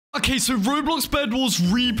Okay, so Roblox Bedwars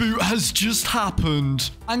reboot has just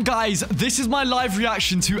happened. And guys, this is my live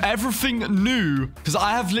reaction to everything new, because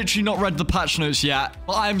I have literally not read the patch notes yet.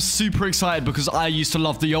 But I am super excited because I used to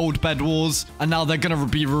love the old Bedwars, and now they're going to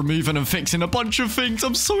be removing and fixing a bunch of things.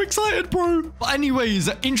 I'm so excited, bro. But anyways,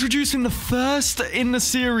 introducing the first in the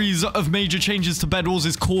series of major changes to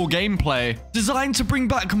Bedwars' core gameplay, designed to bring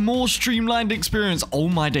back more streamlined experience. Oh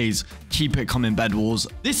my days. Keep it coming, Bedwars.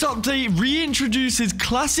 This update reintroduces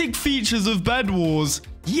classic features of Bedwars.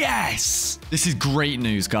 Yes! This is great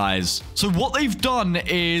news, guys. So what they've done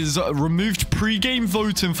is removed pre-game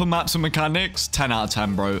voting for maps and mechanics. 10 out of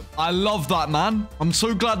 10, bro. I love that, man. I'm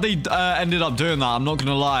so glad they ended up doing that. I'm not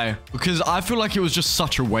gonna lie. Because I feel like it was just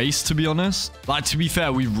such a waste, to be honest. Like, to be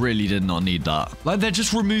fair, we really did not need that. Like, they're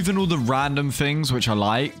just removing all the random things, which I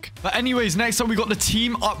like. But anyways, next up, we got the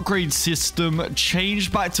team upgrade system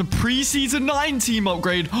changed back to pre-season 9 team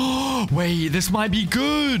upgrade. Oh, wait, this might be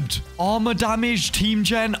good. Armor damage, team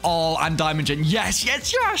gen. Oh, and diamond gen. Yes,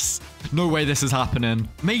 yes, yes. No way this is happening.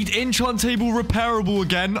 Made enchant table repairable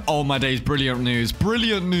again. Oh my days. Brilliant news.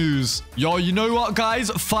 Brilliant news. Yo, you know what, guys?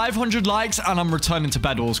 500 likes and I'm returning to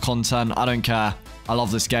Bedwars content. I don't care. I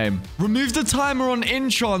love this game. Remove the timer on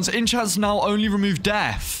enchants. Enchants now only remove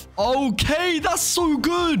death. Okay, that's so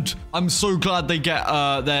good. I'm so glad they get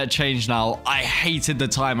their change now. I hated the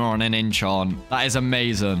timer on an enchant. That is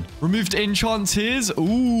amazing. Removed enchant tiers.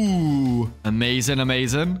 Ooh, amazing,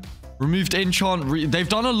 amazing. Removed enchant. They've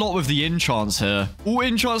done a lot with the enchants here. All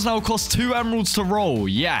enchants now cost 2 emeralds to roll.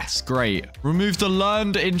 Yes, great. Removed the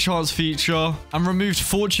learned enchants feature and removed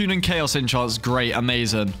fortune and chaos enchants. Great,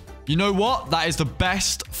 amazing. You know what? That is the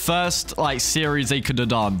best first, series they could have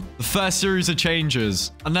done. The first series of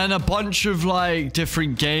changes. And then a bunch of,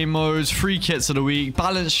 different game modes, free kits of the week,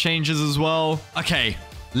 balance changes as well. Okay,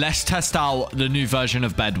 let's test out the new version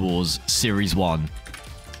of Bedwars, Series 1.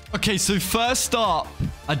 Okay, so first up,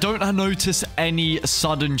 I don't notice any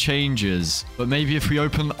sudden changes. But maybe if we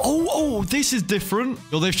open... Oh, this is different.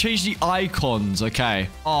 Yo, they've changed the icons. Okay.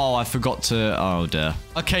 Oh, I forgot to... Oh, dear.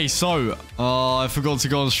 Okay, so... Oh, I forgot to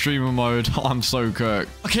go on streamer mode. Oh, I'm so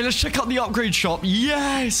cooked. Okay, let's check out the upgrade shop.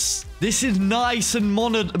 Yes! This is nice and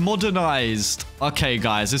modernized. Okay,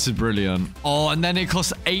 guys, this is brilliant. Oh, and then it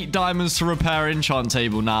costs 8 diamonds to repair enchant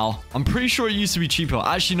table now. I'm pretty sure it used to be cheaper.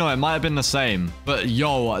 Actually, no, it might have been the same. But,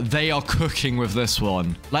 yo, they are cooking with this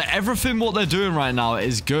one. Everything what they're doing right now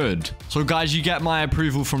is good. So, guys, you get my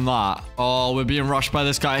approval from that. Oh, we're being rushed by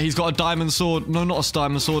this guy. He's got a diamond sword. No, not a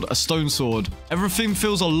diamond sword. A stone sword. Everything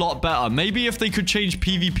feels a lot better. Maybe if they could change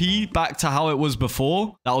PvP back to how it was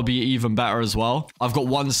before, that would be even better as well. I've got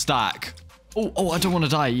 1 stack. Oh, I don't want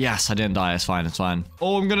to die. Yes, I didn't die. It's fine. It's fine.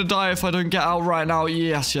 Oh, I'm going to die if I don't get out right now.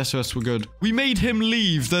 Yes, yes, yes. We're good. We made him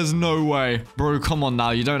leave. There's no way. Bro, come on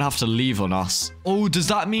now. You don't have to leave on us. Oh, does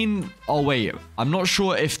that mean... Oh, wait. I'm not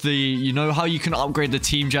sure if the... You know how you can upgrade the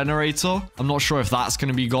team generator? I'm not sure if that's going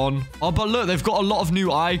to be gone. Oh, but look, they've got a lot of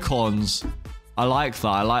new icons. I like that.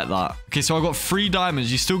 I like that. Okay, so I got 3 diamonds.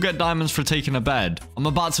 You still get diamonds for taking a bed. I'm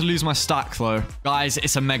about to lose my stack, though. Guys,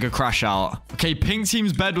 it's a mega crash out. Okay, pink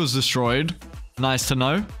team's bed was destroyed. Nice to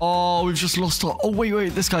know. Oh, we've just lost our... Oh,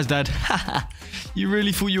 wait. This guy's dead. You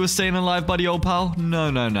really thought you were staying alive, buddy, old pal?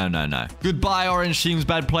 No. Goodbye, orange team's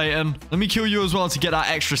bed plating. Let me kill you as well to get that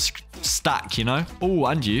extra stack, you know? Oh,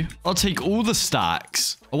 and you. I'll take all the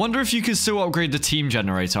stacks. I wonder if you can still upgrade the team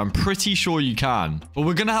generator. I'm pretty sure you can. But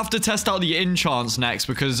we're going to have to test out the enchants next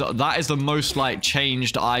because that is the most,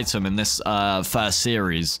 changed item in this first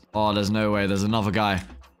series. Oh, there's no way. There's another guy.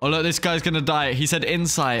 Oh, look, this guy's going to die. He said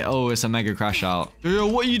insight. Oh, it's a mega crash out. Yo,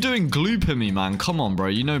 what are you doing glooping me, man? Come on, bro.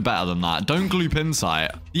 You know better than that. Don't gloop insight.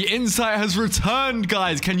 The insight has returned,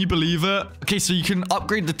 guys. Can you believe it? Okay, so you can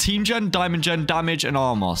upgrade the team gen, diamond gen, damage, and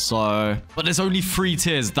armor. So, but there's only 3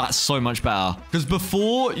 tiers. That's so much better. Because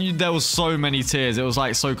before, there was so many tiers. It was,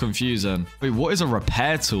 so confusing. Wait, what is a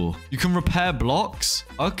repair tool? You can repair blocks?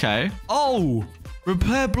 Okay. Oh!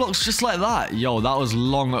 Repair blocks just like that. Yo, that was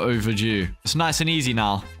long overdue. It's nice and easy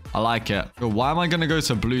now. I like it. Yo, why am I going to go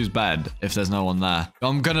to Blue's bed if there's no one there?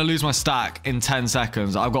 I'm going to lose my stack in 10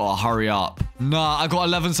 seconds. I've got to hurry up. Nah, I got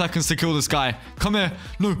 11 seconds to kill this guy. Come here.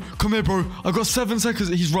 No, come here, bro. I've got 7 seconds.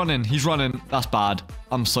 He's running. That's bad.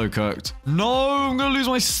 I'm so cooked. No, I'm going to lose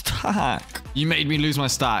my stack. You made me lose my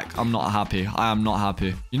stack. I'm not happy. I am not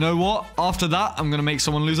happy. You know what? After that, I'm going to make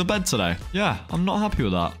someone lose a bed today. Yeah, I'm not happy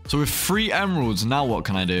with that. So with 3 emeralds, now what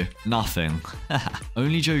can I do? Nothing.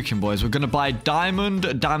 Only joking, boys. We're going to buy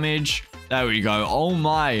diamond, damage. There we go. Oh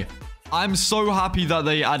my. I'm so happy that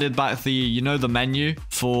they added back the, the menu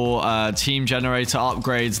for team generator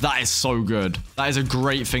upgrades. That is so good. That is a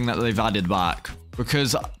great thing that they've added back.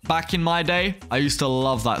 Because back in my day, I used to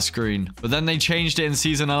love that screen. But then they changed it in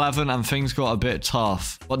season 11 and things got a bit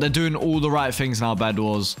tough. But they're doing all the right things now,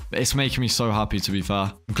 Bedwars. It's making me so happy, to be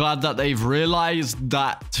fair. I'm glad that they've realized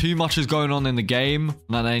that too much is going on in the game and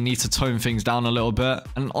that they need to tone things down a little bit.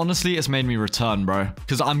 And honestly, it's made me return, bro.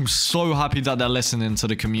 Because I'm so happy that they're listening to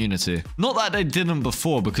the community. Not that they didn't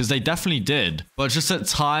before, because they definitely did. But just at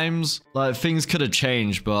times, like, things could have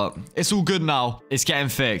changed, but it's all good now. It's getting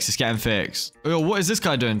fixed. It's getting fixed. Yo, what is this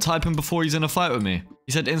guy doing? Typing before he's in a fight with me.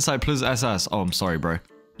 He said inside plus SS. Oh, I'm sorry, bro.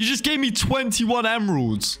 You just gave me 21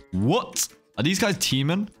 emeralds. What? Are these guys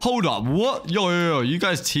teaming? Hold up. What? Yo. You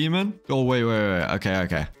guys teaming? Oh, wait.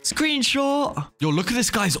 Okay. Screenshot. Yo, look at this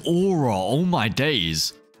guy's aura. Oh, my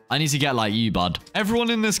days. I need to get like you, bud. Everyone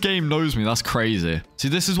in this game knows me. That's crazy. See,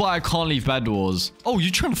 this is why I can't leave Bedwars. Oh,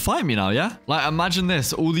 you trying to fight me now, yeah? Like, imagine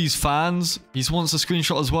this. All these fans. He wants a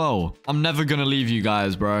screenshot as well. I'm never going to leave you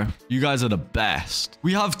guys, bro. You guys are the best.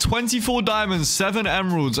 We have 24 diamonds, 7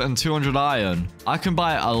 emeralds, and 200 iron. I can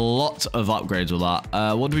buy a lot of upgrades with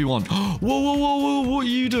that. What do we want? Whoa. What are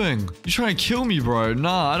you doing? You trying to kill me, bro?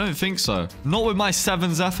 Nah, I don't think so. Not with my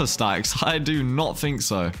 7 Zephyr stacks. I do not think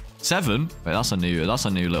so. 7? Wait, that's a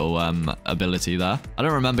new little ability there. I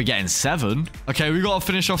don't remember getting 7. Okay, we gotta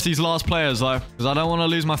finish off these last players though, because I don't want to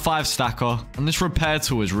lose my 5 stacker. And this repair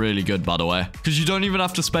tool is really good, by the way, because you don't even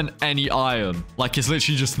have to spend any iron. Like, it's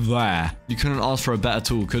literally just there. You couldn't ask for a better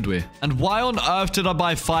tool, could we? And why on earth did I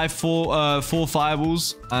buy 4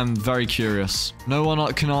 fireballs? I'm very curious. No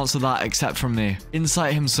one can answer that except from me.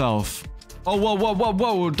 Insight himself. Oh,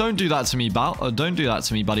 whoa. Don't do that to me, pal. Don't do that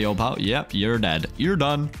to me, buddy old pal. Yep, you're dead. You're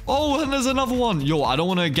done. Oh, and there's another one. Yo, I don't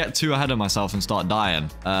want to get too ahead of myself and start dying.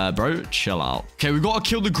 Bro, chill out. Okay, we got to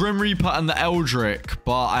kill the Grim Reaper and the Eldritch,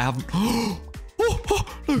 but I haven't... No.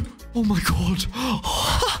 Oh my god.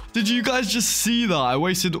 Did you guys just see that? I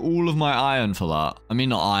wasted all of my iron for that. I mean,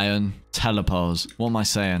 not iron. Telepose. What am I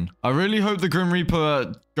saying? I really hope the Grim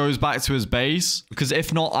Reaper goes back to his base, because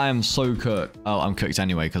if not, I am so cooked. Oh, I'm cooked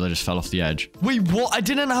anyway because I just fell off the edge. Wait, what? I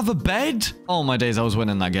didn't have a bed? Oh my days, I was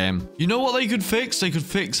winning that game. You know what they could fix? They could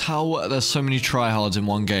fix how there's so many tryhards in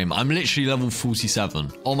one game. I'm literally level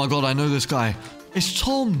 47. Oh my god, I know this guy. It's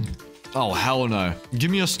Tom. Oh, hell no.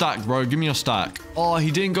 Give me your stack, bro. Give me your stack. Oh,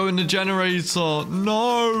 he didn't go in the generator.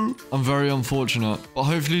 No. I'm very unfortunate. But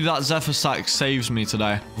hopefully that Zephyr stack saves me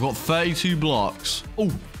today. I've got 32 blocks.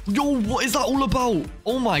 Oh, yo, what is that all about?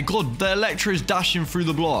 Oh my god, the Electra is dashing through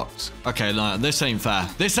the blocks. Okay, no, this ain't fair.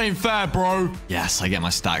 This ain't fair, bro. Yes, I get my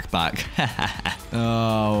stack back.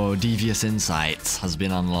 Oh, devious insight has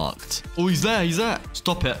been unlocked. Oh, he's there. He's there.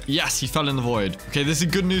 Stop it. Yes, he fell in the void. Okay, this is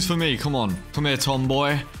good news for me. Come on. Come here,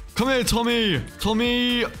 tomboy. Come here, Tommy.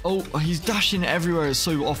 Tommy. Oh, he's dashing everywhere. It's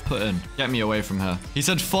so off-putting. Get me away from her. He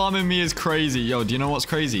said farming me is crazy. Yo, do you know what's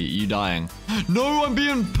crazy? You dying. No, I'm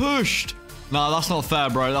being pushed. Nah, that's not fair,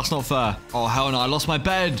 bro. That's not fair. Oh, hell no. I lost my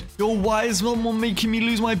bed. Yo, why is someone making me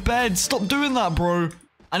lose my bed? Stop doing that, bro.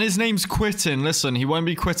 And his name's quitting. Listen, he won't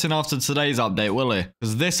be quitting after today's update, will he?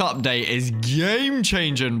 Because this update is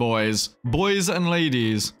game-changing, boys. Boys and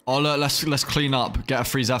ladies. Oh, look, let's clean up. Get a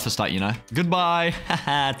free Zephyr stat, you know? Goodbye.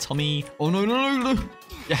 Haha, Tommy. Oh, no.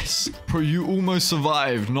 Yes. Bro, you almost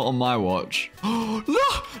survived. Not on my watch. Oh,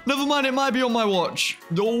 no. Never mind. It might be on my watch.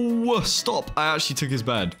 No, stop. I actually took his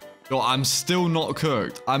bed. Yo, I'm still not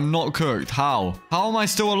cooked. I'm not cooked. How? How am I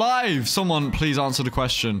still alive? Someone please answer the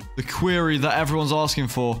question. The query that everyone's asking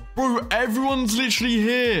for. Bro, everyone's literally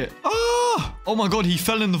here. Ah! Oh my god, he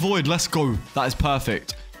fell in the void. Let's go. That is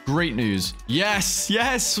perfect. Great news.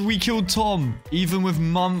 Yes, we killed Tom. Even with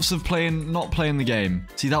months of not playing the game.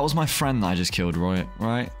 See, that was my friend that I just killed, right?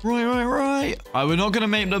 Right, we're not going to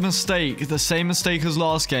make the same mistake as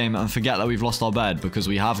last game and forget that we've lost our bed, because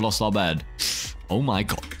we have lost our bed. Oh my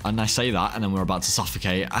god. And I say that, and then we're about to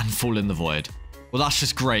suffocate and fall in the void. Well, that's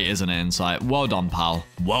just great, isn't it, Insight? Well done, pal.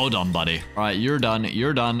 Well done, buddy. All right, you're done.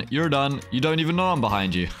 You don't even know I'm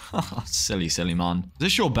behind you. Silly man. Is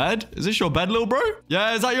this your bed? Is this your bed, little bro?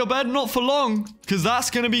 Yeah, is that your bed? Not for long, because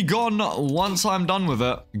that's going to be gone once I'm done with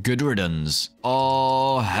it. Good riddance.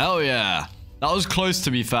 Oh, hell yeah. That was close,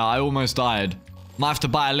 to be fair. I almost died. Might have to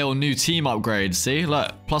buy a little new team upgrade. See,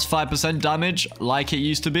 look, plus 5% damage like it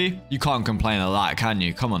used to be. You can't complain at that, can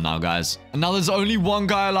you? Come on now, guys. And now there's only one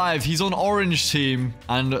guy alive. He's on orange team.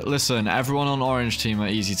 And listen, everyone on orange team are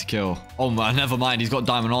easy to kill. Oh, man, never mind. He's got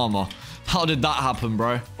diamond armor. How did that happen,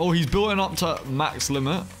 bro? Oh, he's building up to max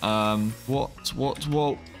limit. What?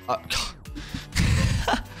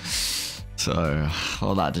 So,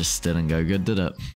 well, that just didn't go good, did it?